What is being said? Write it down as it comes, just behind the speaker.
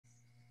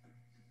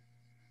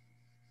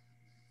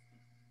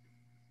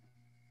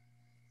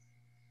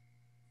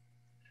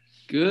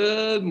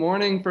Good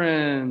morning,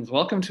 friends.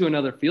 Welcome to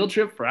another Field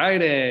Trip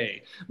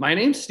Friday. My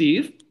name's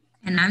Steve.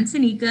 And I'm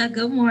Tanika.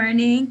 Good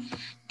morning.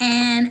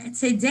 And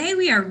today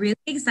we are really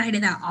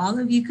excited that all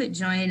of you could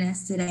join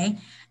us today.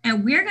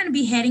 And we're going to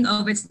be heading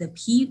over to the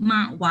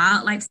Piedmont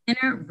Wildlife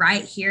Center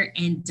right here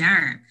in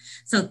Durham.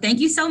 So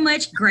thank you so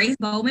much, Grace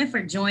Bowman,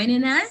 for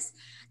joining us.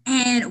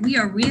 And we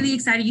are really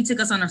excited. You took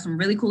us on some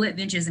really cool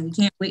adventures, and we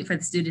can't wait for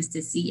the students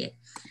to see it.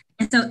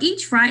 And so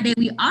each Friday,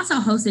 we also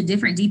host a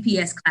different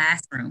DPS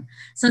classroom.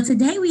 So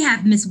today we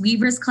have Miss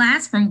Weaver's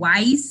class from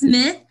Y.E.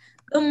 Smith.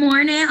 Good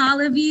morning,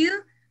 all of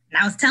you. And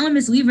I was telling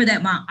Miss Weaver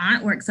that my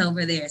aunt works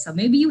over there. So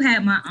maybe you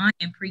had my aunt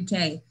in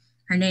pre-K.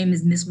 Her name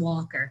is Miss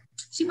Walker.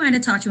 She might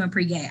have taught you in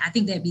pre-K. I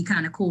think that'd be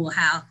kind of cool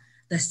how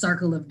the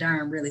circle of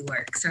Durham really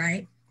works,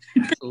 right?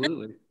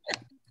 Absolutely.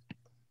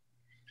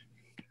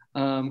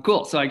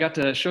 Cool. So I got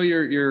to show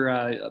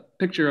your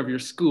picture of your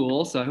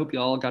school. So I hope you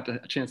all got a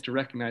chance to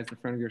recognize the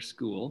front of your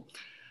school.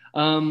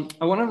 I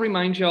want to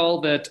remind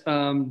y'all that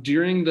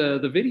during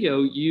the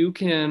video, you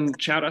can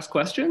chat us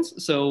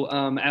questions. So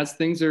as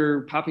things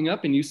are popping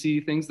up and you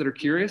see things that are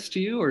curious to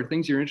you or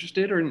things you're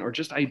interested in or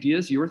just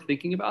ideas you're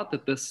thinking about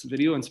that this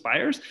video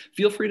inspires,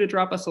 feel free to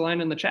drop us a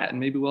line in the chat and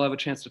maybe we'll have a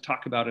chance to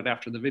talk about it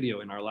after the video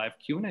in our live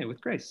Q&A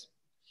with Grace.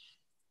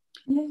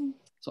 Yay.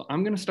 So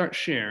I'm going to start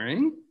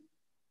sharing.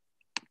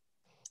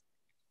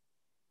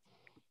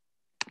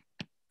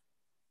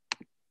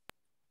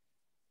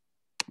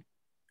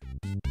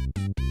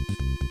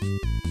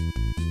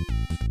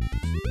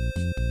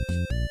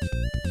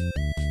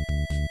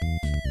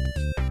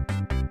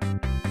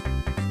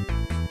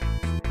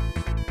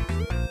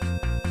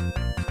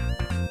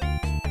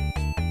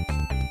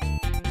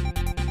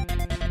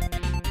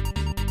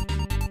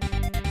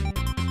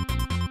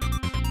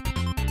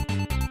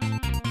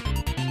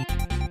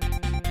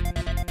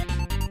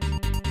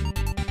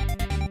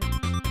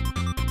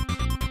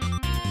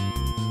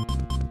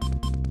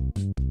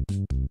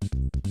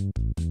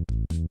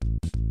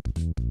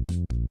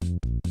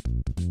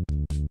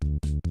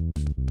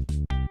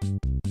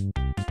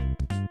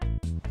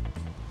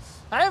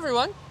 Hi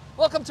everyone,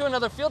 welcome to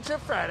another Field Trip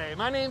Friday.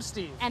 My name's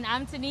Steve. And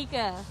I'm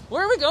Tanika.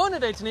 Where are we going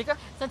today, Tanika?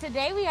 So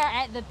today we are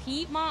at the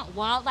Piedmont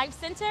Wildlife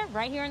Center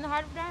right here in the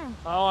heart of Durham.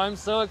 Oh, I'm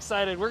so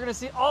excited. We're gonna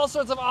see all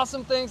sorts of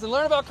awesome things and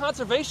learn about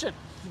conservation.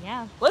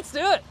 Yeah. Let's do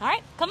it. All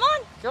right, come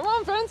on. Come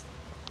on, friends.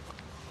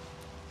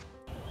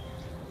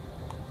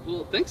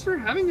 Well, thanks for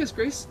having us,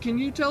 Grace. Can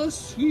you tell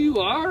us who you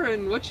are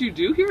and what you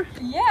do here?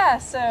 Yeah,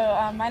 so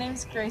my name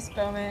is Grace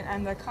Bowman.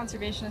 I'm the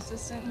conservation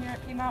assistant here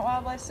at Piedmont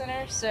Wildlife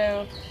Center.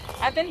 So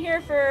I've been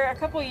here for a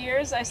couple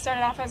years. I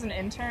started off as an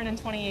intern in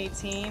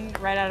 2018,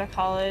 right out of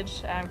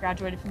college. I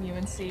graduated from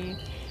UNC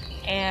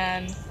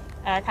and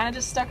kind of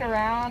just stuck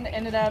around,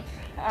 ended up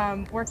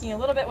working a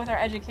little bit with our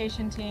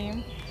education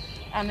team.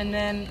 And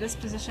then this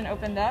position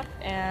opened up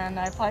and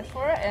I applied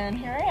for it and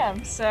here I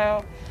am.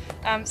 So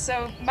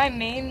my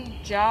main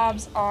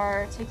jobs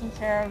are taking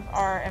care of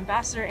our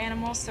ambassador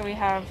animals. So we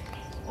have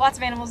lots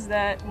of animals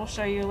that we'll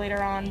show you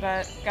later on,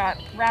 but got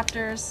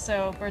raptors,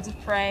 so birds of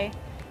prey.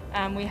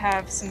 We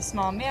have some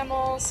small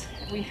mammals.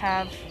 We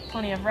have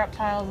plenty of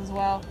reptiles as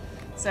well.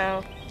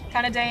 So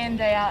kind of day in,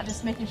 day out,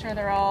 just making sure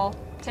they're all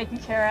taken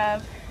care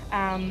of.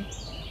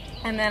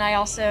 And then I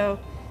also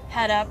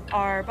head up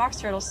our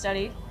box turtle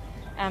study.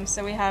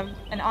 So we have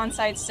an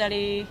on-site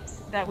study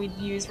that we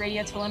use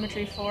radio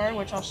telemetry for,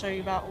 which I'll show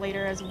you about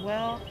later as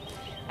well.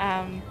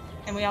 And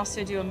we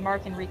also do a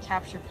mark and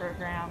recapture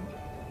program.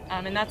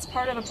 And that's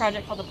part of a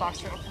project called the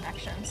Box Turtle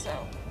Connection. So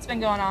it's been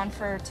going on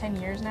for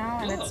 10 years now,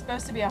 and it's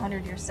supposed to be a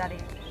 100-year study.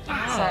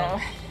 Wow.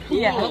 So, cool.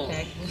 yeah.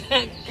 Okay.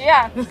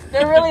 Yeah,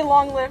 they're really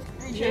long-lived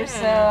creatures,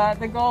 so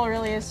the goal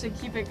really is to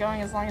keep it going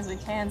as long as we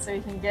can so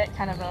we can get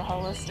kind of a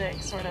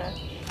holistic sort of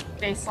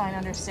baseline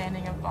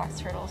understanding of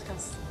box turtles,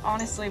 because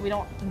honestly we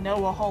don't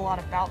know a whole lot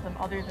about them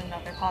other than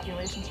that their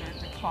populations are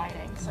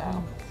declining.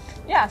 So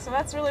yeah, so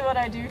that's really what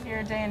I do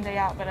here day in, day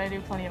out, but I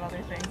do plenty of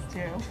other things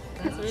too.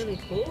 That's really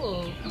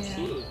cool.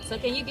 Absolutely. So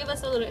can you give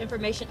us a little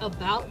information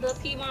about the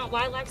Piedmont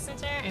Wildlife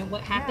Center and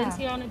what happens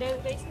here on a daily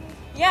basis?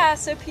 Yeah,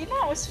 so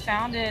Piedmont was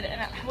founded, and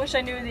I wish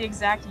I knew the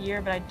exact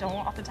year, but I don't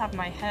off the top of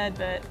my head,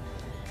 but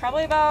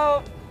probably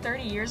about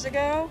 30 years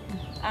ago.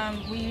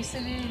 We used to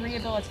do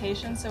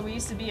rehabilitation, so we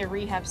used to be a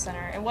rehab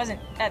center. It wasn't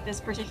at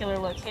this particular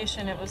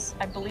location, it was,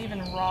 I believe, in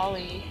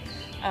Raleigh.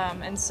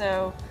 And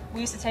so we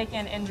used to take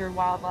in injured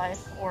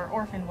wildlife or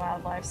orphaned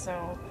wildlife,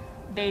 so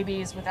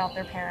babies without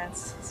their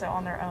parents, so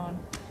on their own,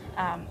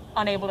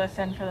 unable to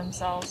fend for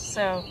themselves.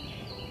 So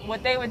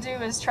what they would do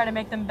is try to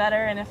make them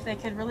better, and if they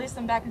could release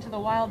them back into the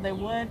wild, they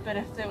would, but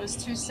if it was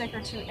too sick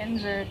or too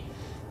injured,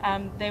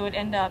 they would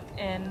end up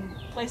in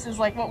places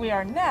like what we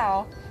are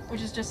now,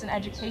 which is just an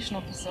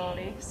educational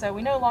facility. So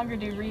we no longer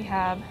do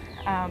rehab,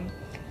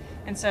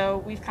 and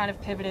so we've kind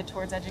of pivoted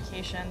towards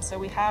education. So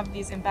we have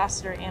these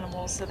ambassador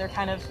animals, so they're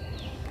kind of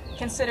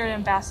considered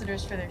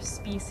ambassadors for their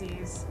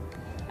species,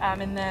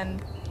 and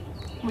then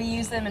we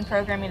use them in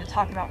programming to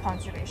talk about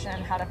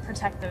conservation, how to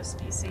protect those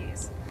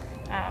species.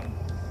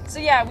 So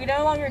yeah, we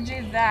no longer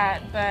do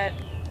that, but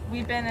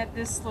we've been at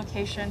this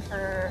location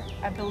for,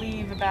 I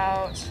believe,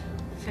 about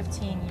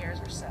 15 years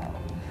or so.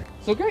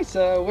 So Grace,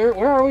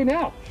 where are we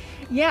now?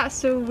 Yeah,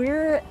 so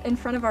we're in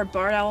front of our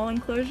barred owl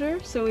enclosure.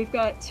 So we've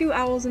got 2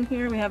 owls in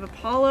here. We have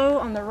Apollo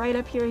on the right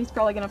up here. He's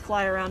probably gonna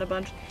fly around a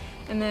bunch.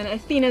 And then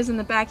Athena's in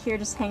the back here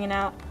just hanging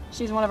out.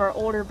 She's one of our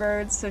older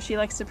birds, so she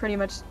likes to pretty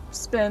much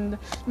spend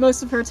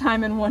most of her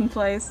time in one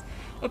place.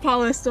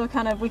 Apollo is still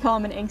kind of, we call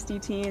him an angsty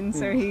teen,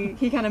 so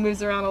he kind of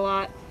moves around a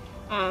lot.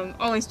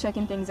 Always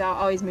checking things out,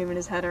 always moving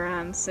his head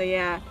around. So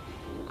yeah,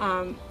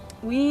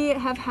 we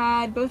have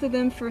had both of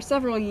them for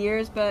several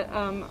years, but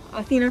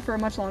Athena for a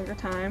much longer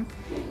time.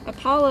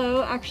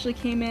 Apollo actually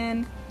came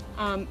in,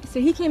 so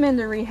he came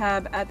into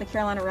rehab at the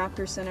Carolina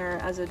Raptor Center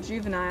as a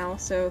juvenile,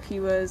 so he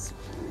was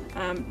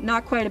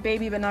not quite a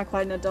baby, but not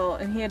quite an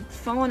adult, and he had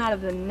fallen out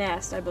of the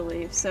nest, I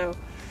believe, so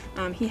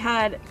he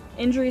had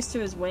injuries to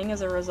his wing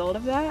as a result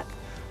of that.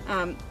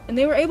 And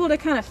they were able to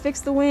kind of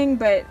fix the wing,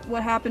 but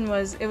what happened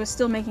was it was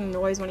still making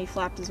noise when he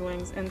flapped his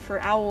wings, and for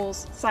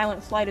owls,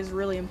 silent flight is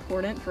really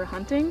important for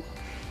hunting.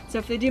 So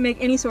if they do make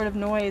any sort of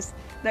noise,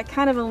 that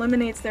kind of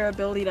eliminates their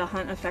ability to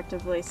hunt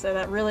effectively, so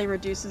that really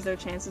reduces their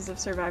chances of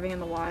surviving in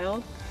the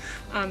wild.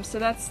 So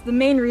that's the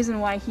main reason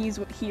why he's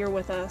here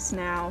with us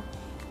now.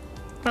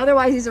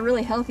 Otherwise, he's a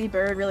really healthy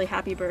bird, really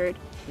happy bird.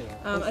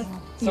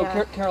 So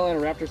Carolina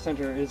Raptor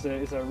Center is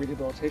a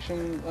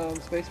rehabilitation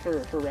space for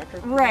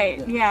raptors?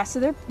 Right, yeah, so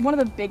they're one of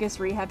the biggest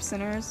rehab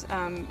centers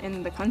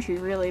in the country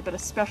really, but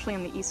especially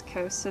on the East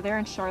Coast. So they're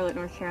in Charlotte,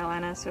 North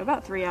Carolina, so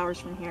about 3 hours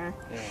from here.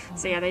 Yeah.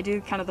 So yeah, they do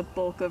kind of the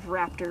bulk of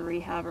raptor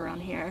rehab around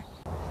here.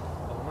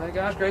 Oh my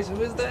gosh, Grace,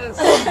 who is this?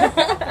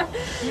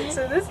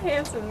 So this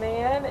handsome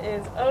man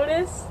is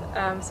Otis.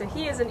 So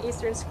he is an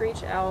eastern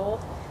screech owl.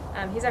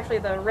 He's actually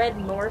the red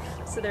morph,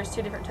 so there's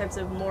 2 different types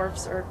of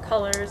morphs or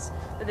colors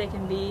that they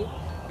can be.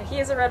 He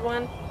is a red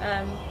one,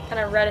 kind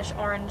of reddish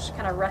orange,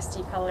 kind of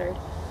rusty colored.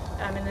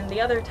 And then the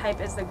other type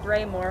is the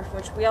gray morph,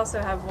 which we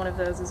also have one of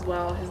those as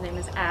well. His name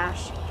is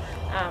Ash.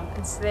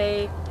 And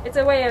so it's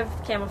a way of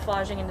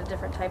camouflaging into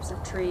different types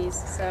of trees,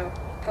 so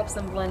helps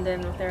them blend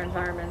in with their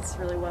environments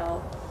really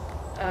well.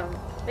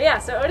 But yeah,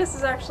 so Otis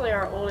is actually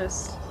our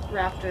oldest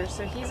raptor,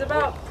 so he's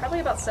probably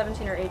about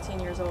 17 or 18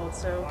 years old,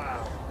 so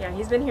wow. Yeah,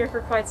 he's been here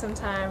for quite some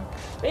time.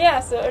 But yeah,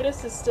 so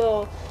Otis is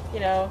still, you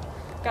know,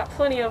 got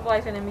plenty of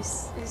life in him.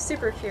 He's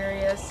super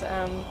curious.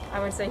 I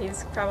would say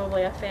he's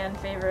probably a fan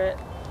favorite.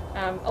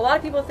 A lot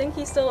of people think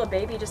he's still a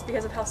baby just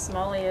because of how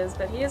small he is,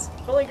 but he is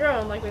fully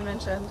grown, like we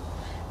mentioned.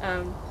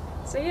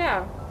 So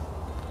yeah.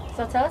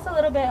 So tell us a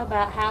little bit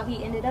about how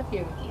he ended up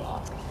here with you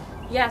all.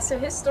 Yeah, so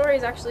his story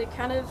is actually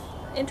kind of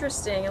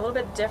interesting, a little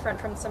bit different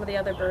from some of the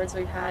other birds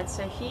we've had.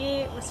 So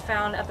he was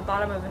found at the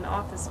bottom of an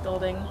office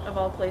building, of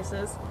all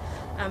places.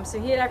 So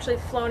he had actually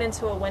flown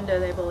into a window,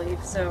 they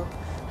believe. So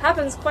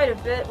happens quite a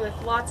bit with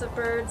lots of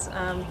birds.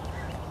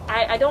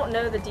 I don't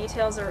know the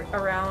details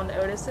around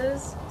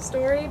Otis's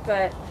story,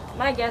 but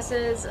my guess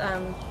is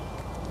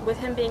with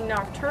him being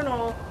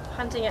nocturnal,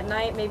 hunting at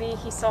night, maybe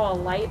he saw a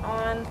light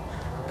on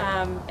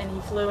and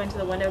he flew into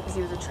the window because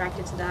he was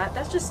attracted to that.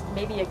 That's just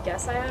maybe a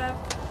guess I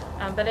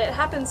have. But it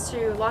happens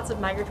to lots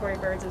of migratory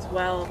birds as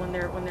well when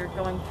they're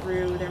going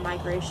through their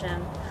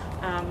migration.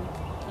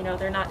 You know,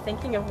 they're not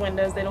thinking of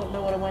windows, they don't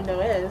know what a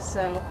window is,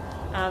 so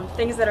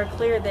things that are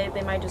clear, they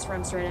might just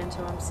run straight into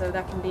them, so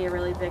that can be a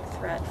really big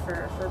threat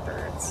for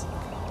birds.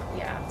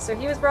 Yeah, so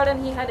he was brought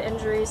in, he had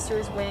injuries to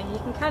his wing. You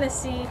can kind of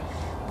see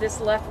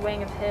this left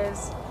wing of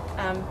his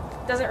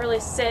doesn't really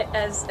sit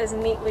as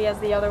neatly as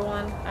the other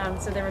one,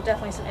 so there were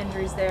definitely some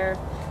injuries there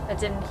that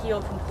didn't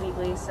heal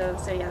completely, so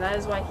yeah, that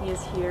is why he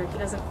is here. He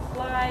doesn't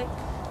fly.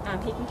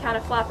 He can kind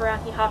of flap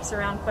around, he hops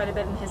around quite a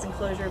bit in his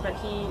enclosure, but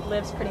he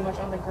lives pretty much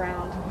on the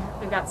ground.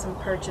 We've got some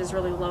perches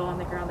really low on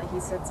the ground that he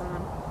sits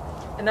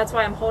on. And that's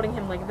why I'm holding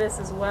him like this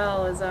as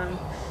well, is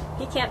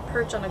he can't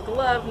perch on a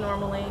glove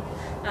normally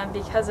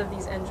because of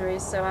these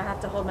injuries, so I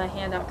have to hold my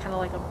hand out kind of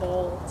like a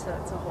bowl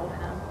to hold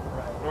him.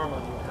 Right,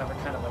 normally you'd have a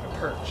kind of like a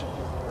perch.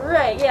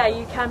 Right, yeah,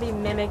 you kind of be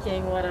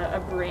mimicking what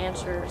a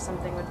branch or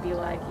something would be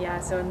like, yeah,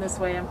 so in this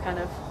way I'm kind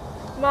of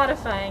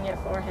modifying it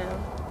for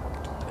him.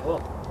 Cool.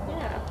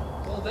 Yeah.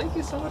 Well, thank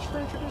you so much for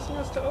introducing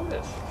us to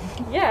Otis.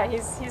 Yeah,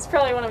 he's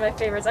probably one of my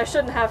favorites. I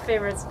shouldn't have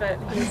favorites, but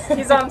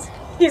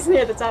he's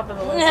near the top of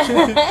the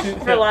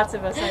list for lots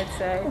of us, I'd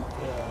say.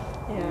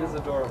 Yeah, he is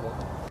adorable.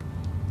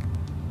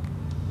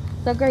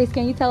 So Grace,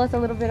 can you tell us a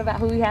little bit about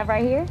who we have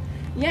right here?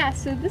 Yeah,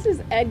 so this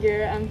is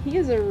Edgar. He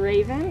is a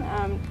raven.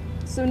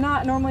 So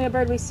not normally a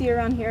bird we see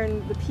around here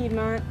in the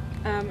Piedmont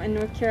in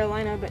North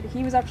Carolina, but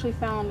he was actually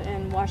found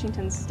in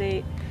Washington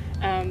State.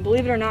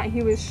 Believe it or not,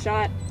 he was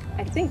shot,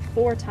 I think,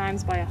 4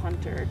 times by a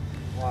hunter.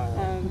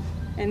 Wow.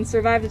 And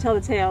survived to tell the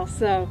tale.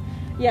 So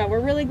yeah, we're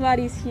really glad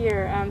he's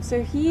here.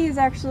 So he's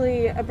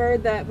actually a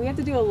bird that we have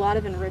to do a lot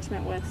of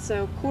enrichment with.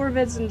 So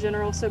corvids in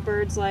general, so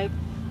birds like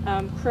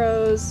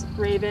crows,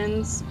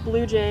 ravens,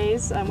 blue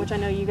jays, which I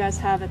know you guys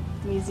have at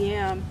the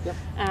museum.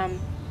 Yep.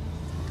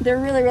 They're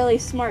really, really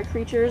smart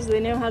creatures. They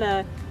know how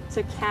to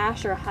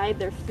cache or hide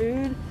their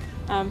food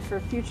for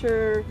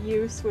future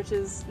use, which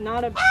is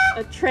not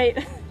a trait.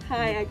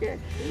 Hi, Edgar.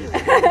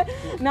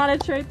 Not a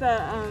trait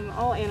that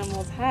all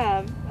animals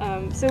have.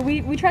 So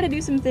we try to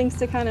do some things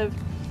to kind of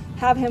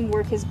have him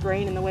work his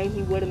brain in the way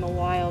he would in the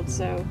wild.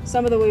 So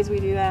some of the ways we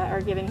do that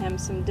are giving him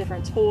some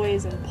different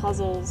toys and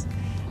puzzles,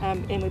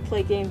 and we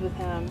play games with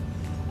him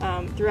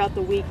throughout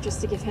the week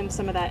just to give him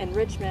some of that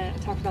enrichment. I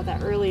talked about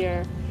that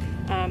earlier.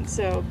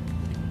 So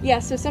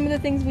some of the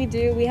things we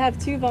do, we have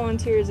 2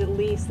 volunteers at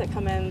least that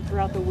come in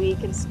throughout the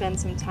week and spend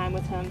some time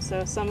with him.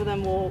 So some of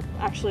them will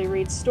actually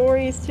read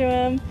stories to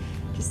him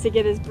just to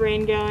get his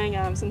brain going.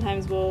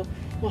 Sometimes we'll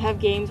have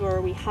games where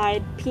we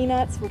hide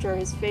peanuts, which are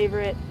his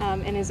favorite,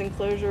 in his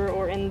enclosure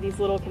or in these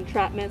little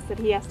entrapments that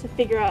he has to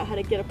figure out how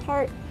to get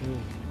apart.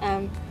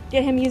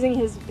 Get him using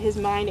his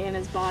mind and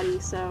his body.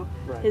 So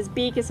his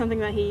beak is something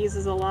that he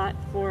uses a lot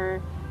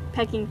for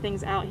pecking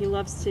things out. He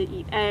loves to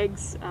eat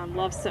eggs,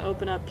 loves to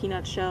open up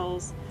peanut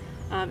shells.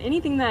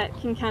 Anything that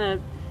can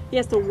he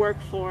has to work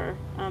for,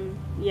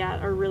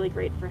 are really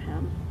great for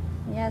him.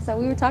 Yeah, so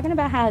we were talking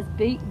about how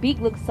his beak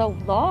looks so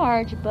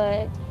large,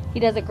 but he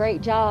does a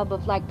great job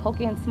of like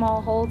poking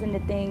small holes into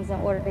things in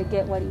order to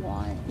get what he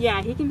wants.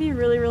 Yeah, he can be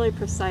really, really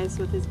precise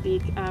with his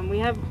beak. We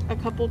have a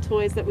couple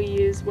toys that we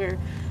use where,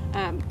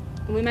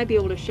 we might be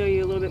able to show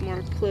you a little bit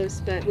more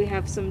close, but we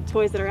have some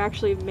toys that are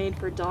actually made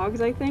for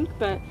dogs, I think,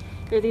 but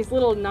there are these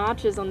little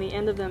notches on the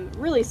end of them,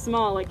 really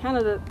small, like kind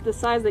of the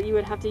size that you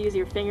would have to use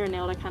your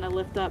fingernail to kind of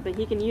lift up, but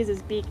he can use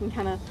his beak and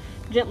kind of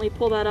gently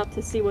pull that up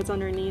to see what's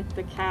underneath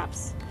the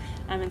caps,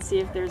 and see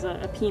if there's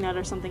a peanut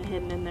or something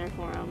hidden in there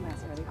for him.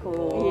 That's really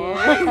cool.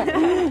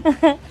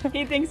 Yeah.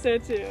 He thinks so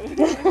too.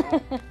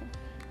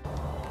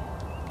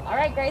 All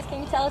right, Grace,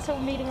 can you tell us who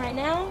we're meeting right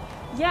now?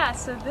 Yeah,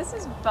 so this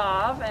is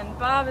Bob, and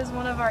Bob is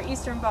one of our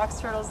eastern box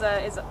turtles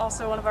that is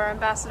also one of our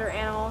ambassador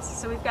animals.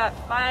 So we've got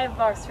 5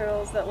 box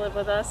turtles that live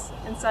with us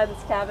inside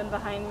this cabin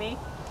behind me.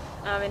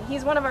 And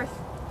he's one of our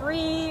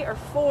 3 or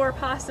 4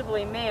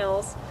 possibly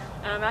males.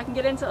 I can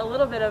get into a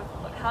little bit of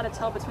how to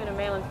tell between a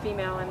male and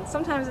female, and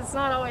sometimes it's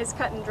not always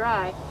cut and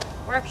dry.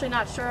 We're actually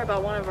not sure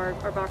about one of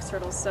our box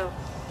turtles, so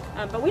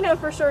but we know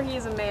for sure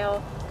he's a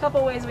male. A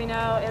couple ways we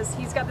know is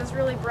he's got this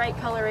really bright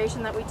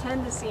coloration that we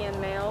tend to see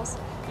in males.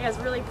 He has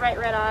really bright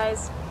red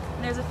eyes,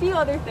 and there's a few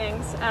other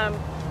things.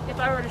 If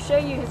I were to show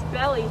you his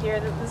belly here,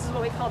 this is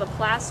what we call the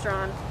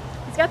plastron.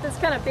 He's got this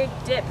kind of big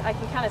dip I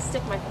can kind of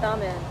stick my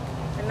thumb in,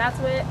 and that's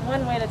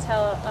one way to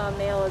tell a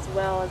male as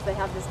well, is they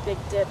have this big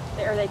dip,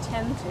 or they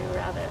tend to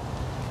rather.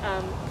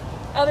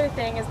 Other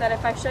thing is that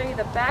if I show you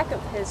the back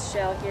of his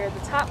shell here, the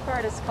top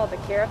part is called the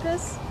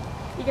carapace.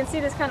 You can see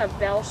this kind of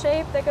bell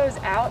shape that goes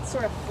out,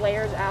 sort of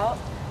flares out.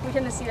 We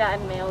tend to see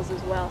that in males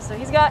as well. So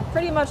he's got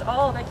pretty much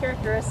all the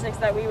characteristics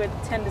that we would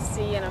tend to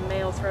see in a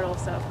male turtle.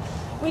 So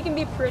we can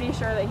be pretty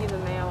sure that he's a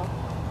male.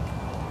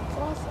 That's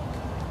awesome.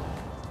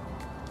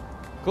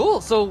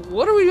 Cool. So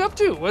what are we up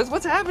to?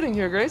 What's happening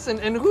here, Grace?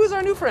 And who's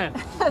our new friend?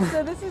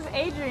 So this is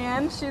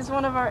Adrienne. She's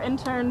one of our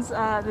interns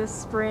this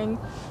spring,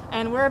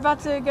 and we're about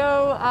to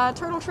go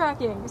turtle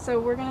tracking. So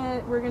we're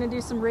gonna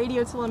do some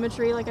radio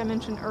telemetry, like I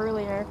mentioned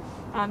earlier,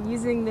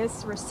 using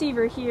this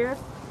receiver here.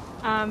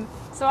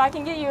 So I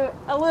can get you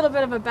a little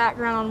bit of a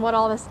background on what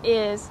all this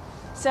is.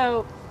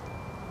 So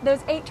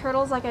those 8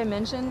 turtles, like I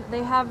mentioned,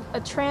 they have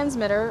a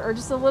transmitter, or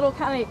just a little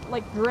kind of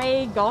like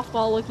gray golf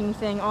ball looking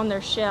thing on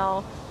their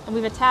shell, and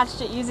we've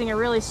attached it using a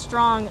really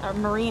strong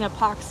marine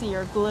epoxy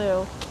or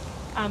glue,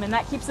 and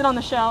that keeps it on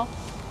the shell,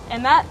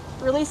 and that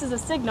releases a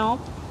signal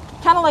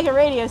kind of like a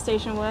radio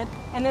station would,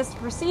 and this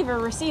receiver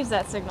receives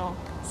that signal.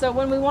 So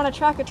when we want to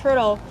track a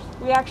turtle,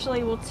 we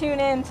actually will tune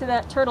in to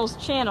that turtle's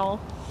channel.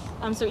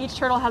 So each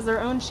turtle has their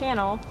own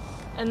channel,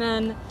 and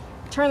then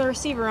turn the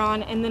receiver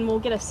on, and then we'll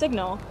get a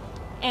signal.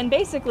 And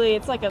basically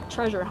it's like a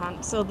treasure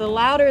hunt. So the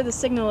louder the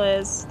signal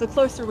is, the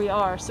closer we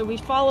are. So we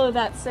follow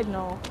that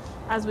signal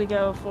as we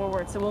go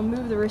forward. So we'll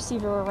move the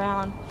receiver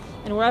around,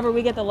 and wherever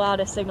we get the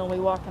loudest signal, we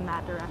walk in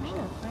that direction.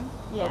 Oh,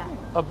 Yeah.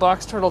 A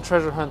box turtle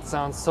treasure hunt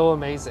sounds so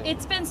amazing.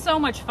 It's been so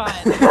much fun.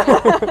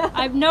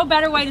 I have no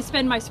better way to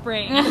spend my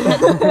spring.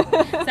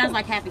 Sounds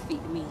like Happy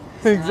Feet to me.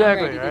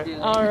 Exactly, right?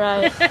 All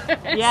right.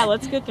 Yeah,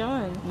 let's get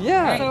going.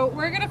 Yeah. So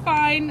we're going to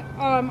find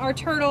our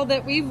turtle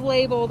that we've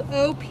labeled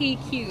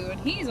OPQ, and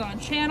he's on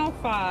channel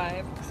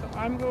 5. So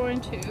I'm going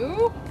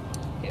to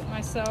get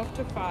myself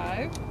to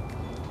 5.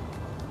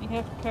 You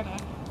have to kind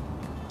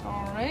of,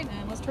 all right,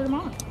 and let's turn him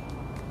on.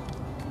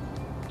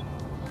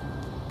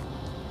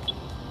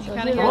 You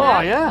kind of hear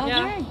that? Yeah.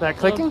 Yeah. That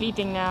clicking? Little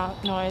beeping now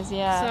noise,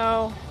 yeah.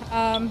 So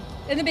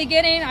in the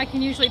beginning, I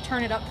can usually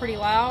turn it up pretty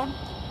loud.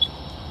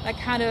 That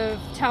kind of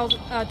tells,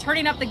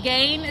 turning up the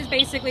gain is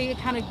basically, it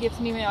kind of gives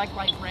me like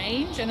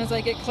range. And as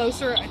I get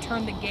closer, I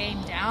turn the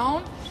gain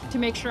down to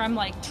make sure I'm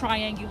like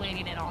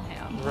triangulating it on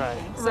him. Right.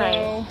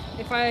 So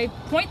if I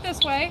point this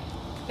way,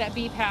 that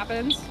beep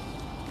happens.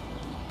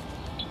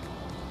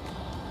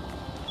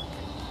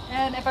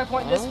 And if I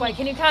point this way,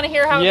 can you kind of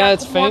hear how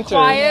it's it's more fainter.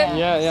 quiet?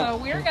 Yeah. So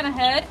we're gonna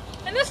head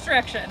in this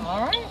direction.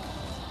 All right.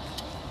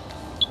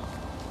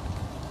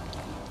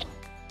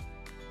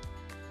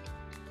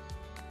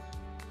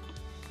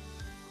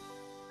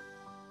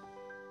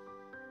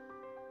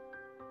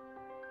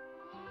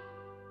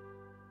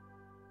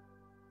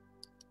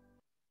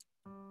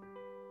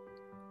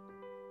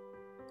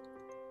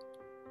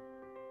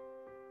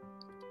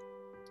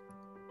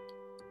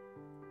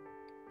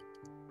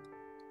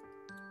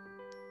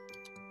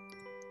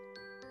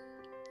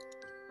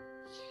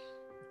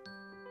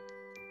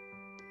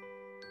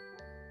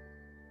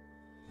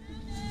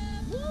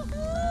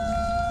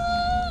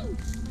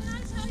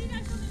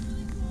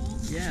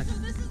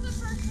 the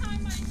first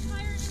time my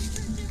entire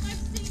internship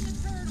I've seen the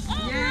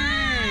turtle. Yay!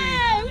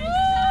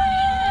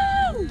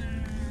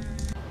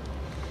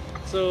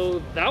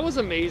 So that was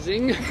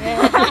amazing.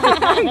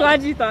 I'm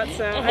glad you thought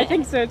so. I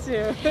think so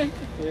too.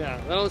 Yeah,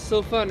 that was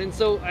so fun. And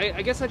so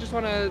I guess I just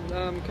want to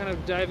kind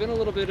of dive in a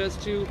little bit as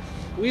to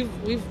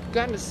we've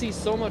gotten to see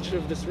so much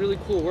of this really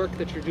cool work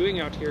that you're doing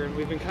out here, and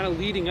we've been kind of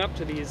leading up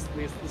to this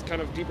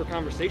kind of deeper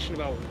conversation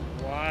about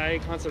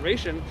why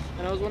conservation.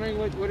 And I was wondering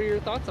what are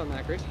your thoughts on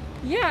that, Grace?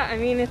 Yeah, I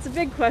mean, it's a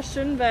big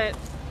question, but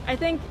I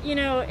think, you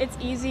know, it's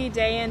easy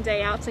day in,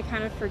 day out to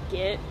kind of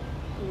forget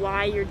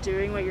why you're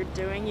doing what you're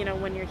doing. You know,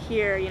 when you're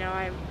here,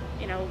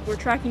 we're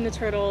tracking the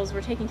turtles,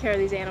 we're taking care of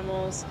these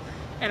animals,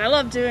 and I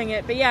love doing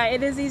it. But yeah,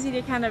 it is easy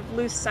to kind of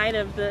lose sight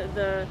of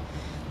the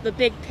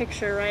big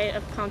picture, right,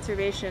 of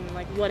conservation.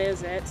 Like, what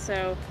is it?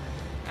 So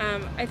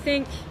I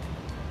think,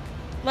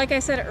 like I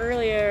said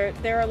earlier,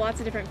 there are lots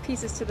of different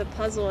pieces to the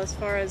puzzle as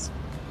far as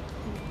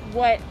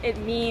what it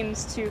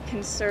means to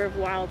conserve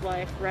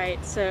wildlife,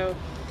 right? So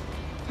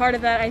part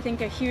of that, I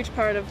think a huge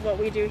part of what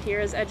we do here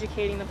is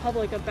educating the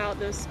public about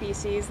those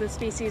species, the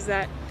species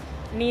that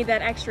need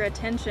that extra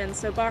attention.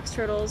 So box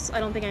turtles, I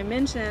don't think I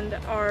mentioned,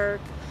 are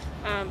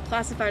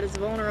classified as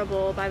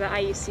vulnerable by the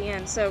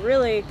IUCN. So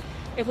really,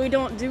 if we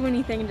don't do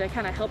anything to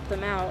kind of help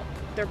them out,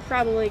 they're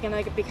probably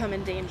going to become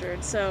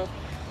endangered. So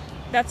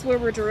that's where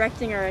we're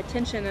directing our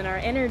attention and our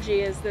energy,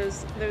 is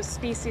those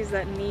species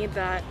that need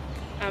that.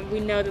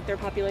 We know that their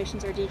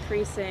populations are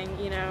decreasing,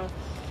 you know,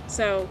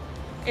 so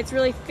it's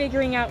really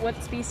figuring out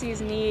what species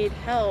need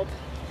help,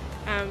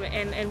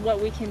 and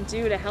what we can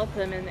do to help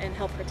them and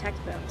help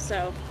protect them.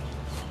 So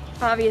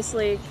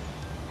obviously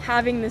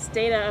having this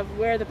data of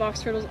where the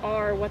box turtles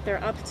are, what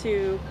they're up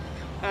to,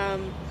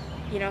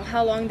 you know,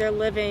 how long they're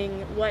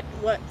living,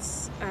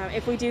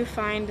 if we do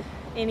find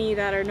any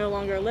that are no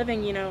longer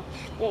living, you know,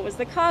 what was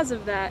the cause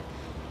of that?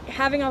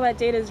 Having all that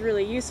data is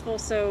really useful.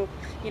 So,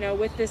 you know,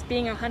 with this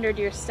being a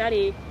 100-year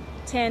study,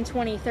 10,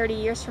 20, 30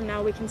 years from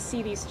now, we can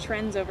see these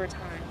trends over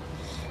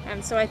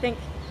time. So I think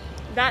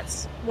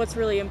that's what's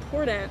really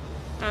important.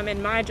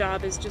 And my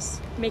job is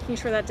just making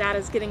sure that data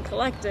is getting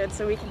collected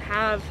so we can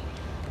have,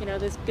 you know,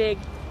 this big,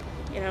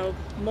 you know,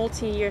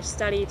 multi-year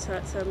study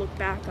to look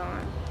back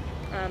on.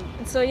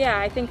 And so, yeah,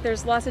 I think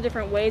there's lots of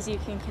different ways you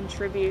can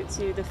contribute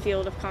to the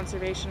field of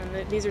conservation,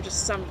 and these are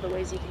just some of the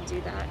ways you can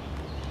do that.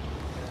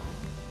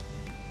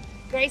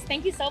 Grace,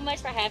 thank you so much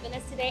for having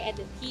us today at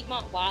the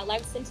Piedmont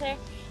Wildlife Center.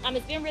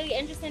 It's been really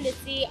interesting to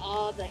see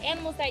all the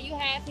animals that you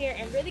have here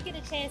and really get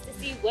a chance to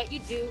see what you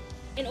do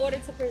in order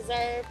to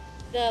preserve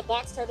the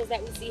box turtles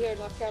that we see here in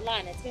North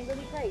Carolina. It's been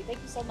really great.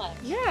 Thank you so much.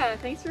 Yeah,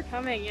 thanks for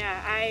coming.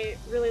 Yeah, I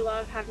really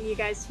love having you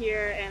guys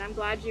here, and I'm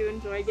glad you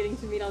enjoy getting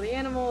to meet all the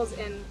animals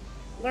and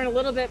learn a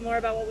little bit more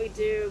about what we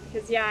do,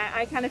 because yeah,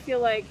 I kind of feel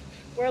like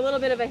we're a little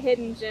bit of a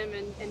hidden gem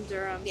in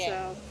Durham.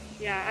 Yeah. So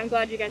yeah, I'm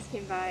glad you guys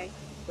came by.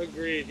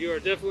 Agreed. You are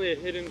definitely a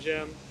hidden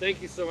gem.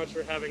 Thank you so much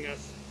for having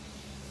us.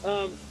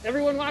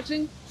 Everyone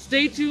watching,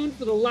 stay tuned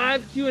for the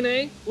live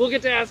Q&A. We'll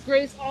get to ask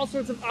Grace all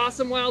sorts of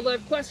awesome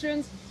wildlife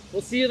questions.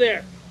 We'll see you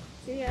there.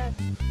 See ya.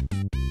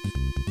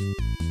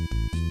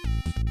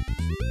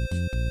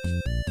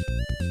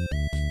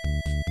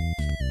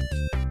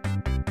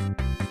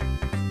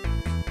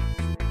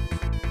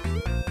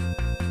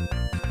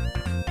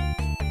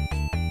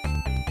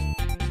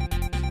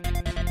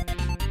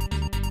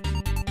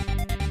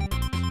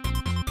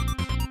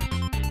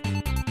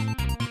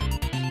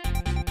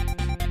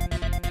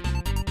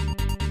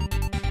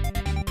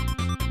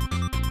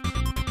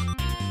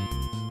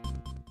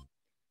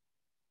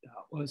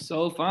 Was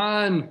so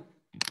fun.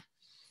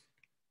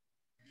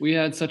 We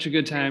had such a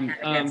good time.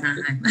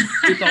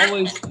 It's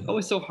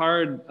always so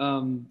hard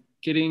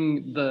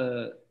getting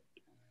the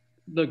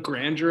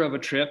grandeur of a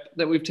trip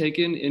that we've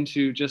taken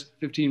into just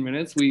 15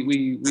 minutes.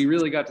 We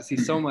really got to see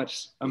so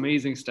much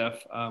amazing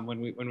stuff when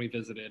we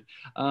visited.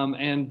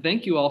 And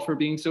thank you all for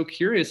being so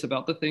curious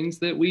about the things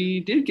that we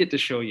did get to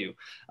show you.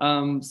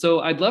 So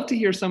I'd love to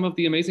hear some of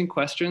the amazing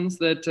questions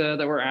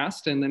that were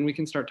asked, and then we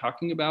can start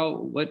talking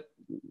about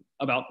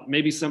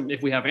maybe some,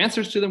 if we have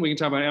answers to them, we can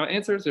talk about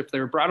answers. If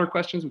there are broader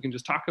questions, we can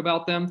just talk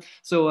about them.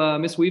 So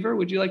Ms. Weaver,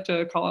 would you like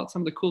to call out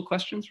some of the cool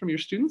questions from your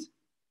students?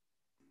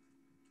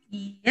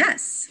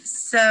 Yes,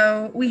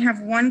 so we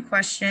have one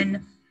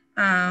question.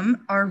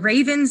 Are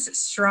ravens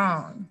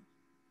strong?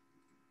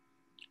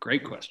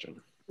 Great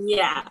question.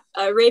 Yeah,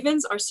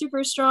 ravens are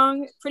super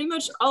strong. Pretty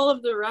much all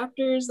of the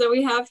raptors that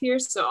we have here,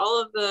 so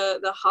all of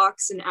the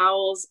hawks and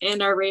owls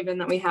and our raven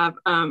that we have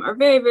are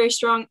very, very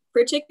strong.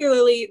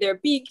 Particularly their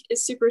beak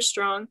is super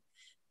strong,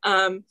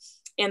 and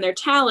their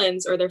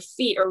talons or their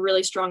feet are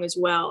really strong as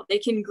well. They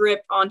can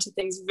grip onto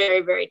things very,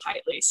 very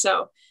tightly.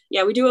 So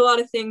yeah, we do a lot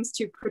of things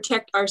to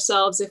protect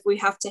ourselves if we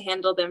have to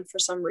handle them for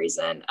some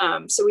reason.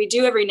 So we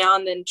do every now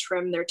and then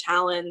trim their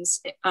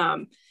talons,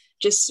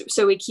 just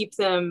so we keep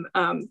them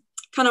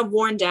kind of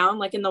worn down.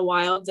 Like in the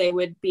wild, they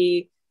would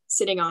be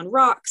sitting on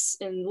rocks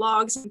and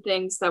logs and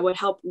things that would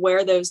help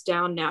wear those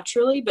down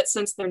naturally. But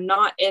since they're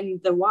not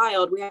in the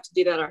wild, we have to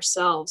do that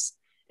ourselves.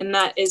 and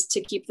that is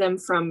to keep them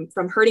from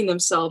hurting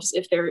themselves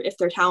if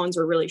their talons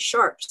are really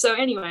sharp. So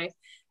anyway,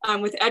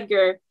 with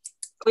Edgar,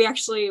 we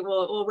actually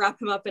will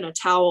wrap him up in a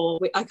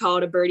towel. I call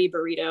it a birdie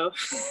burrito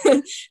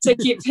to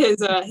keep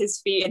his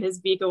feet and his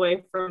beak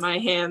away from my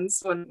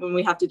hands when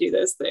we have to do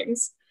those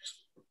things.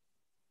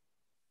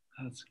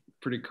 That's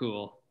pretty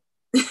cool.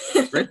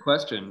 Great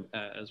question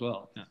as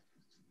well.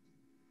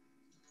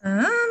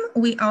 Yeah.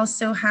 We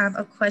also have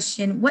a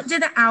question. What do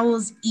the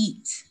owls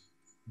eat?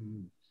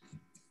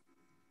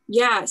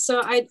 Yeah,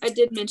 so I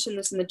did mention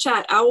this in the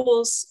chat.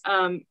 Owls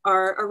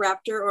are a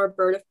raptor or a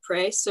bird of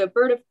prey. So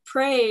birds of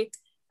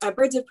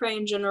prey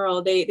in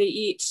general, they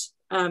eat,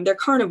 they're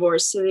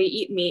carnivores, so they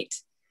eat meat.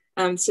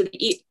 So they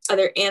eat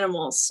other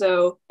animals.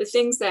 So the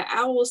things that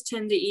owls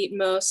tend to eat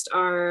most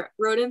are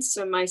rodents,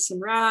 so mice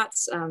and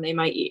rats. They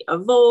might eat a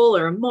vole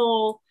or a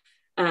mole.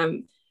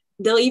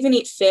 They'll even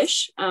eat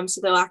fish.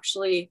 So they'll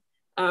actually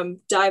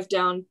dive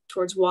down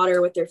towards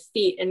water with their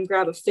feet and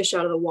grab a fish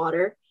out of the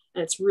water.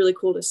 And it's really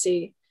cool to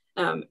see.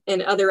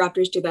 And other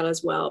raptors do that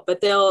as well. But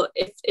they'll,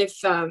 if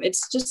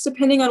it's just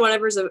depending on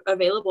whatever's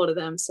available to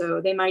them. So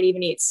they might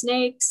even eat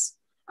snakes.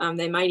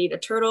 They might eat a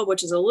turtle,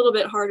 which is a little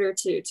bit harder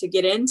to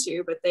get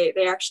into, but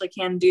they actually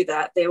can do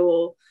that. They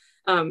will,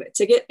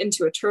 to get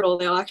into a turtle,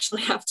 they'll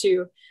actually have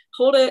to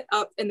hold it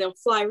up and they'll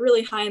fly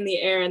really high in the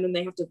air, and then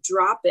they have to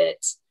drop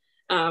it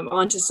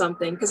onto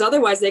something, because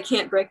otherwise they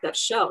can't break that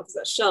shell, because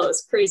that shell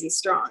is crazy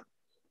strong.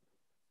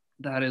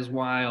 That is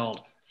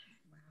wild.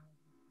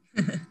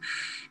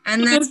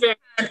 And then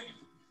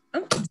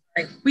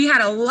we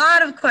had a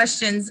lot of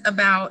questions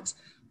about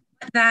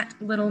what that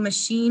little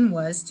machine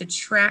was to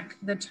track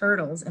the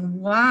turtles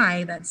and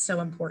why that's so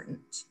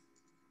important.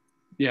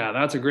 Yeah,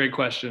 that's a great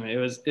question. It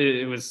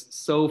was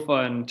so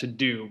fun to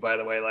do, by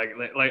the way.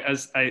 Like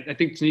as I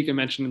think Tanika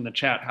mentioned in the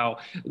chat, how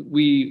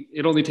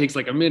it only takes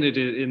like a minute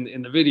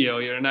in the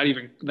video, not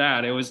even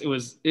that.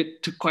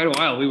 It took quite a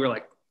while. We were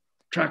like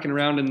tracking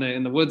around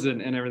in the woods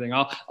and everything.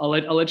 I'll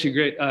let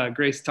you,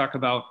 Grace, talk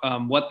about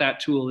what that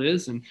tool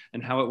is and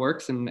how it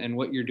works and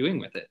what you're doing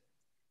with it.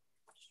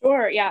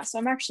 Sure, yeah. So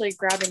I'm actually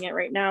grabbing it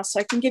right now so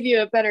I can give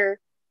you a better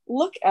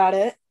look at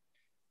it,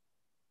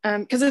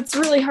 because it's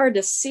really hard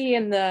to see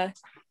in the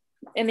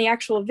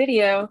actual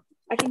video.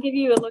 I can give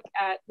you a look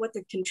at what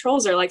the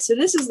controls are like. So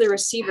this is the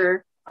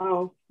receiver.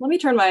 Oh, let me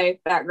turn my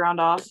background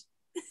off.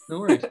 No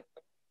worries.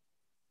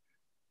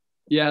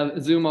 Yeah,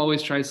 Zoom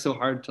always tries so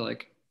hard to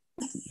like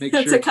make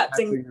sure to cut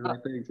things the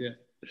right things. Yeah.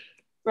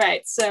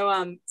 Right.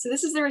 So so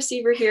this is the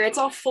receiver here. It's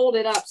all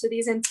folded up. So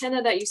these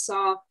antennae that you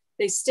saw,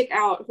 they stick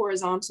out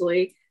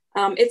horizontally.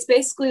 It's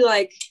basically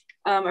like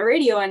a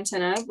radio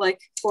antenna, like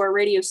for a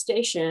radio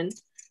station.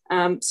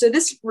 So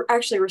this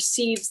actually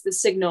receives the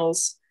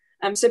signals.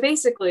 So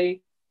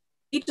basically,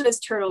 each of those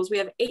turtles, we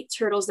have 8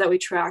 turtles that we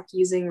track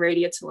using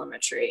radio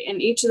telemetry.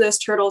 And each of those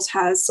turtles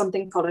has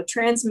something called a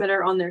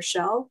transmitter on their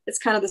shell. It's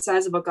kind of the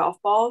size of a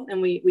golf ball.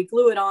 And we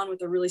glue it on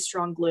with a really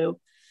strong glue,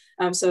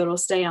 so it'll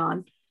stay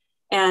on.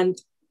 And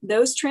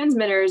those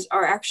transmitters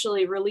are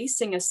actually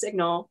releasing a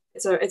signal.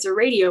 It's a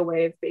radio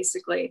wave,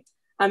 basically.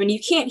 And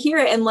you can't hear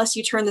it unless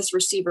you turn this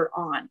receiver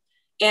on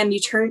and you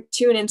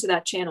tune into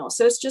that channel.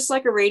 So it's just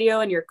like a radio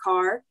in your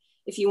car.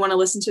 If you want to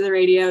listen to the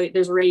radio,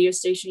 there's a radio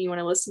station you want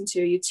to listen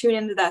to, you tune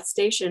into that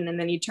station and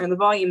then you turn the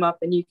volume up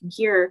and you can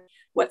hear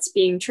what's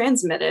being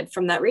transmitted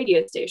from that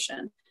radio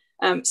station.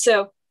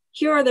 So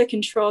here are the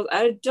controls.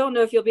 I don't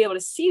know if you'll be able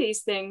to see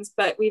these things,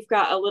 but we've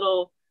got a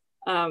little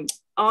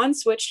on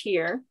switch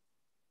here.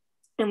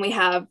 And we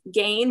have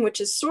gain, which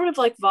is sort of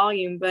like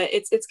volume, but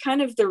it's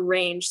kind of the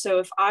range. So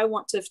if I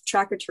want to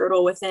track a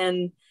turtle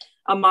within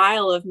a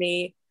mile of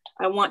me,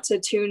 I want to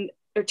tune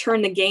or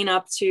turn the gain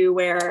up to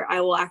where I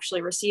will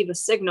actually receive a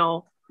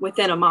signal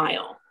within a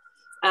mile.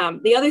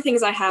 The other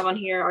things I have on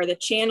here are the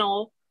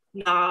channel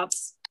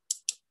knobs.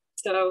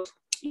 So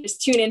you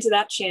just tune into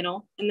that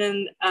channel. And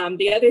then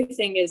the other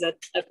thing is a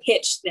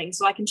pitch thing.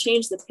 So I can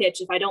change the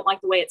pitch if I don't like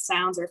the way it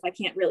sounds or if I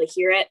can't really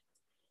hear it,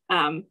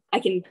 I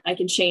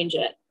can change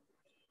it.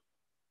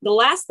 The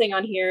last thing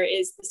on here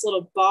is this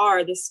little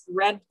bar, this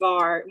red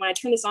bar. When I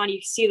turn this on, you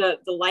see the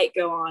light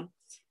go on.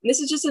 And this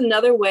is just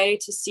another way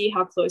to see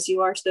how close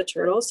you are to the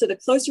turtle. So the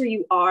closer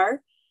you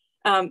are,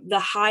 the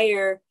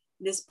higher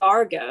this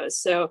bar goes.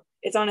 So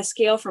it's on a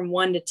scale from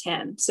 1 to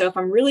 10. So if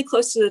I'm really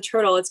close to the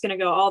turtle, it's going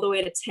to go all the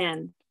way to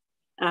 10.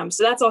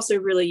 So that's also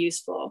really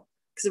useful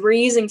because we're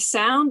using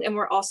sound and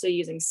we're also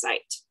using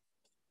sight.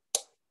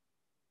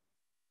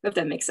 Hope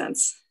that makes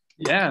sense.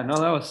 Yeah, no,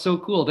 that was so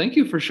cool. Thank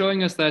you for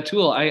showing us that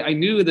tool. I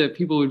knew that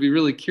people would be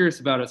really curious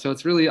about it. So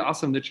it's really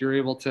awesome that you're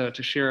able to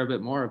share a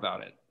bit more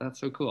about it. That's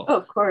so cool. Oh,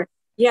 of course.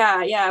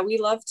 Yeah. We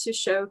love to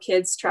show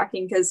kids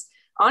tracking because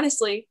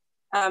honestly,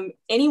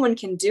 anyone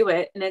can do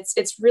it and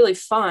it's really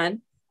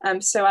fun.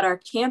 So at our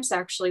camps,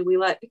 actually, we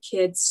let the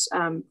kids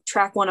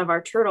track one of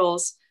our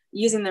turtles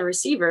using the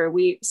receiver.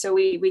 We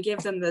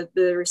give them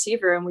the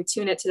receiver and we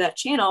tune it to that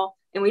channel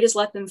and we just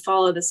let them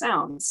follow the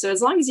sound. So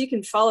as long as you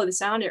can follow the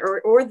sound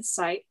or the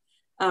sight,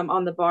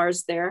 on the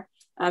bars there,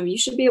 you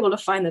should be able to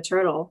find the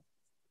turtle.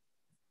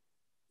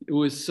 It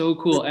was so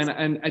cool,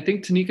 and I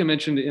think Tanika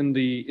mentioned in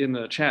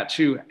the chat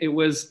too. It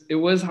was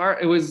hard.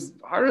 It was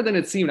harder than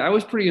it seemed. I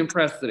was pretty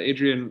impressed that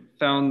Adrian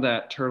found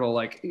that turtle.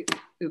 Like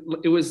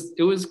it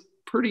was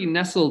pretty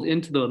nestled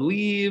into the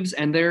leaves,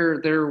 and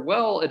they're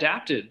well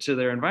adapted to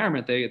their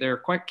environment. They're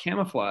quite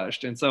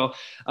camouflaged, and so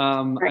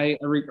I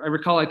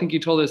recall. I think you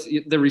told us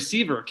the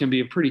receiver can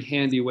be a pretty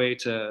handy way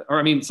to, or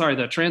I mean, sorry,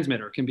 the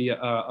transmitter can be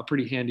a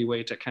pretty handy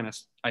way to kind of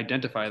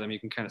identify them. You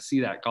can kind of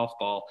see that golf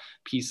ball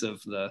piece of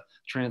the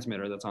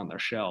transmitter that's on their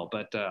shell.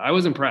 But I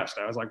was impressed.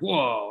 I was like,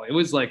 whoa! It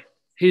was like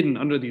hidden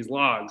under these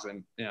logs,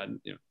 and yeah,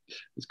 you know,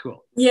 it was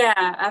cool. Yeah,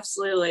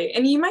 absolutely.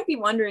 And you might be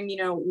wondering, you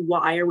know,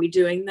 why are we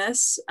doing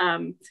this?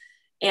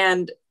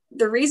 And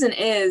the reason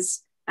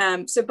is,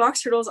 so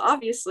box turtles,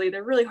 obviously,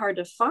 they're really hard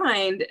to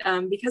find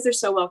because they're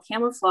so well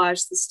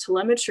camouflaged. This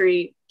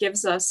telemetry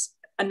gives us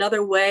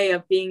another way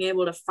of being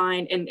able to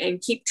find and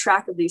keep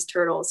track of these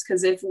turtles.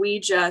 Because if we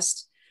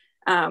just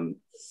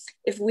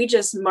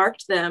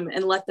marked them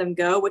and let them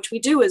go, which we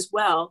do as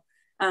well,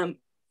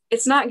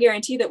 it's not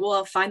guaranteed that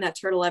we'll find that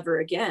turtle ever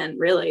again,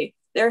 really.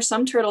 There are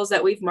some turtles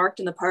that we've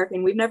marked in the park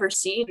and we've never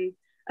seen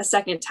a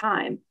second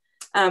time.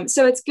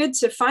 So it's good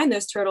to find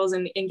those turtles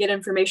and get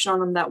information on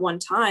them that one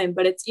time,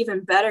 but it's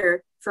even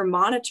better for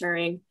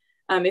monitoring.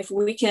 If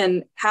we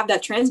can have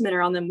that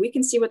transmitter on them, we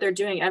can see what they're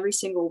doing every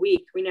single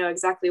week. We know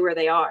exactly where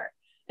they are.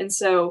 And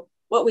so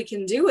what we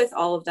can do with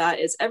all of that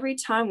is every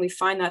time we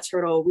find that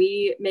turtle,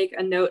 we make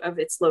a note of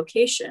its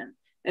location,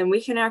 and we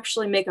can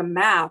actually make a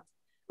map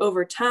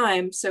over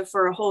time. So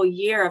for a whole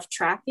year of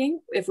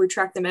tracking, if we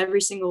track them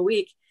every single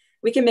week,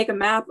 we can make a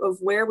map of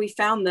where we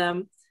found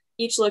them,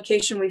 each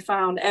location we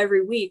found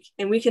every week,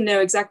 and we can know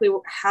exactly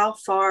how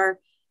far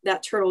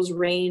that turtle's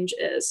range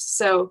is.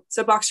 So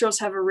box turtles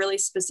have a really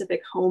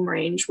specific home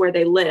range where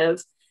they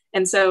live.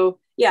 And so,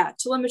 yeah,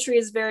 telemetry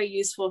is very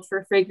useful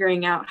for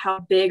figuring out how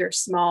big or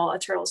small a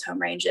turtle's home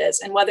range is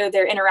and whether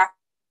they're interacting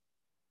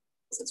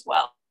as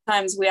well.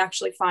 Sometimes we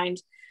actually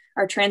find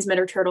our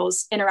transmitter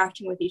turtles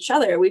interacting with each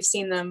other. We've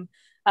seen them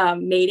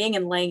mating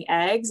and laying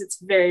eggs. It's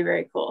very,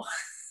 very cool.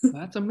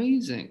 That's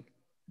amazing.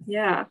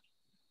 Yeah.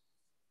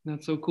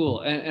 That's so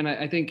cool. And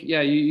I think, yeah,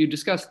 you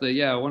discussed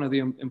one of the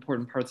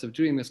important parts of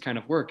doing this kind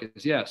of work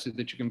is, so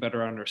that you can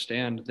better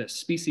understand the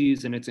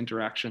species and its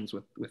interactions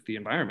with the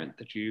environment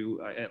that you,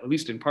 at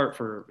least in part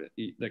for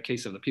the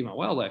case of the Piedmont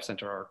Wildlife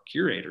Center, are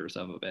curators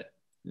of a bit.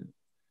 Yeah.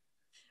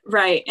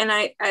 Right. And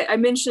I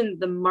mentioned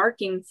the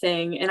marking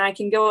thing, and I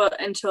can go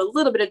into a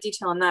little bit of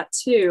detail on that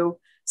too.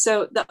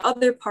 So the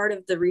other part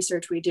of the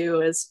research we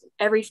do is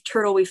every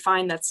turtle we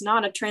find that's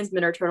not a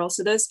transmitter turtle.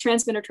 So those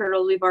transmitter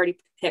turtles we've already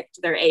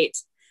picked, there are 8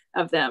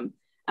 of them.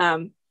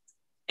 And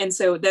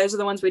so those are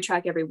the ones we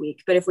track every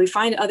week. But if we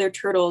find other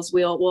turtles,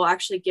 we'll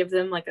actually give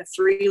them like a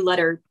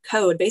 3-letter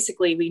code.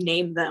 Basically, we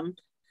name them.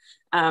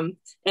 And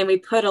we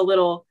put a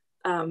little,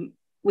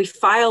 we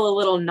file a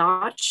little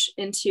notch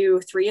into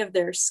 3 of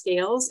their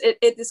scales. It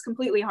is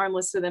completely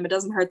harmless to them. It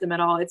doesn't hurt them at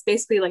all. It's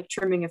basically like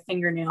trimming a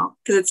fingernail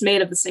because it's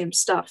made of the same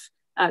stuff.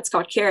 It's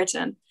called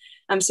keratin.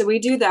 So we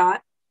do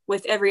that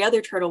with every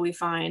other turtle we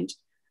find.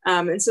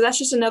 And so that's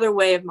just another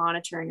way of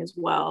monitoring as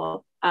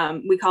well.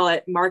 We call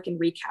it mark and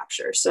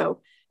recapture.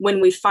 So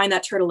when we find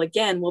that turtle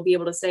again, we'll be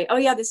able to say, oh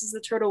yeah, this is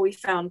the turtle we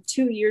found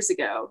 2 years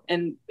ago,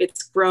 and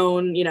it's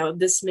grown,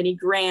 this many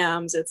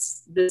grams,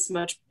 it's this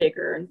much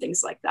bigger, and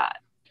things like that.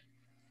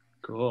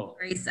 Cool.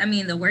 Grace, I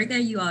mean, the work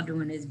that you all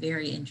doing is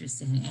very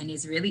interesting, and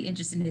it's really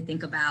interesting to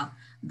think about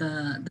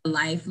the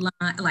lifeline,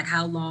 like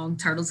how long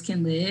turtles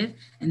can live,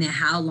 and then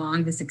how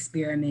long this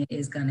experiment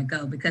is going to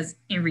go. Because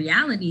in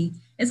reality,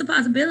 it's a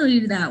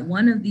possibility that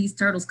one of these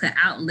turtles could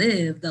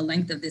outlive the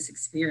length of this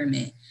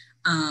experiment.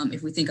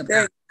 If we think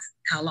about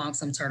how long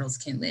some turtles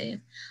can live.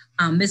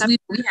 Ms.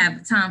 Weaver, we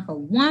have time for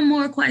one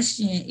more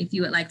question. If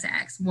you would like to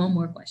ask one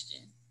more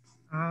question.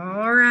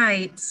 All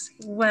right.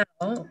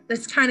 Well,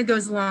 this kind of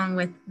goes along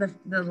with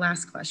the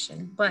last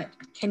question, but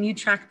can you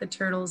track the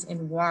turtles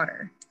in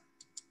water?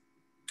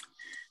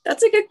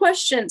 That's a good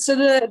question. So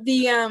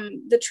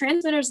the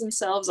transmitters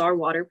themselves are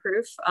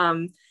waterproof,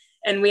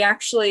 and we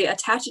actually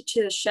attach it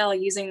to the shell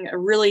using a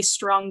really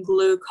strong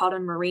glue called a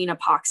marine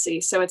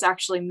epoxy. So it's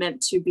actually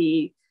meant to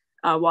be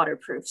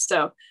waterproof.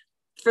 So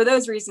for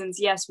those reasons,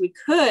 yes, we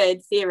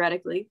could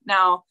theoretically.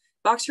 Now,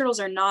 box turtles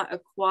are not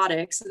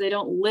aquatic, so they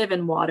don't live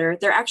in water.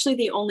 They're actually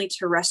the only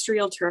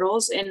terrestrial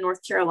turtles in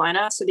North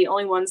Carolina, so the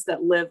only ones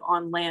that live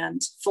on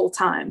land full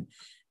time.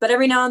 But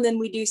every now and then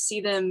we do see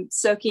them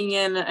soaking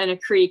in a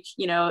creek.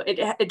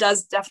 It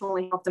does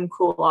definitely help them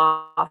cool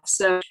off.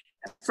 So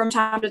from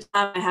time to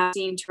time, I have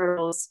seen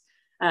turtles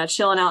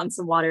chilling out in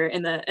some water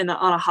on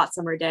a hot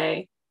summer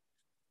day.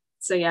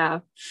 So yeah.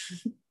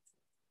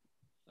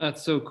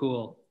 That's so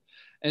cool.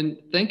 And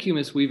thank you,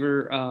 Ms.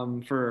 Weaver,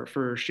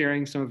 for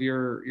sharing some of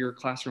your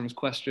classroom's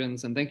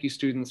questions. And thank you,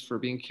 students, for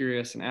being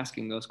curious and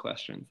asking those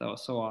questions. That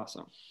was so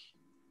awesome.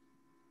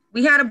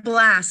 We had a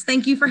blast.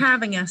 Thank you for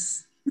having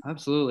us.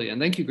 Absolutely.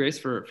 And thank you, Grace,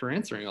 for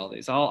answering all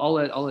these. I'll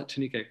let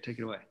Tanika take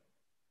it away.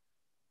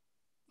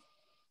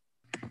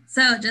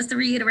 So just to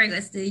reiterate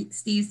what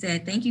Steve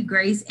said, thank you,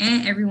 Grace,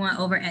 and everyone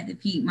over at the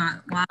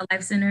Piedmont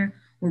Wildlife Center.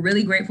 We're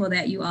really grateful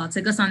that you all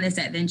took us on this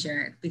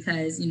adventure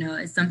because, you know,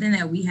 it's something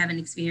that we haven't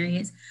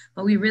experienced,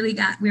 but we're really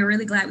glad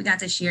we got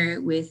to share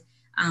it with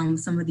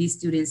some of these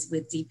students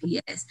with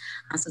DPS.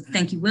 So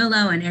thank you,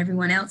 Willow, and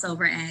everyone else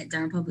over at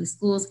Durham Public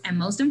Schools. And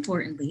most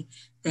importantly,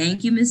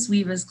 thank you, Ms.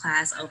 Weaver's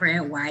class over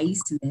at Y.E.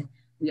 Smith.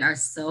 We are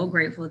so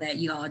grateful that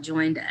you all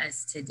joined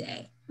us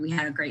today. We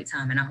had a great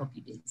time and I hope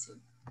you did too.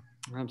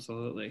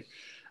 Absolutely.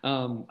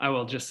 I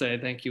will just say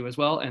thank you as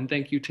well. And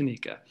thank you,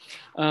 Tanika.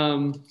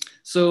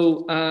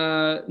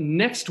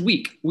 Next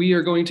week, we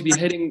are going to be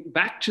heading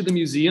back to the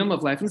Museum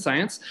of Life and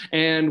Science,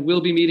 and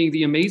we'll be meeting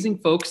the amazing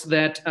folks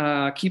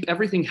that keep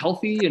everything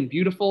healthy and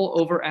beautiful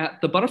over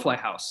at the Butterfly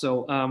House.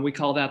 So we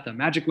call that the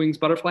Magic Wings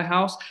Butterfly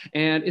House.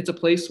 And it's a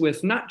place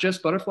with not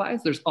just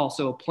butterflies, there's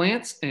also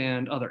plants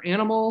and other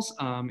animals,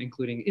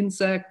 including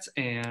insects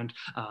and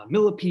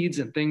millipedes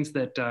and things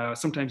that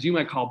sometimes you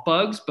might call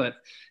bugs, but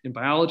in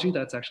biology,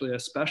 that's actually a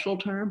special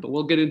term, but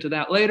we'll get into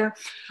that later.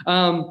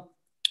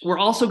 We're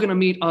also going to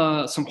meet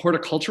some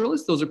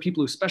horticulturalists. Those are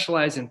people who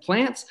specialize in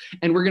plants.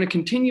 And we're going to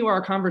continue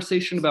our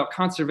conversation about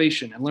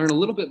conservation and learn a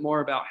little bit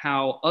more about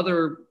how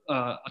other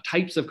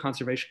types of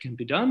conservation can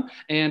be done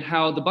and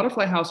how the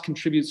Butterfly House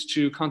contributes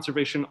to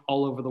conservation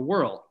all over the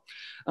world.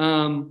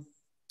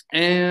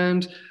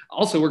 And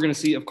also we're going to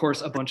see, of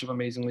course, a bunch of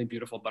amazingly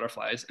beautiful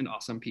butterflies and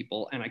awesome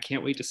people. And I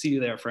can't wait to see you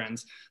there,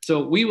 friends.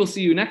 So we will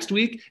see you next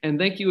week. And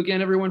thank you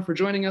again, everyone, for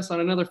joining us on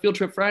another Field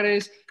Trip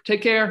Fridays.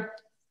 Take care.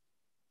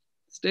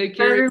 Stay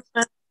curious.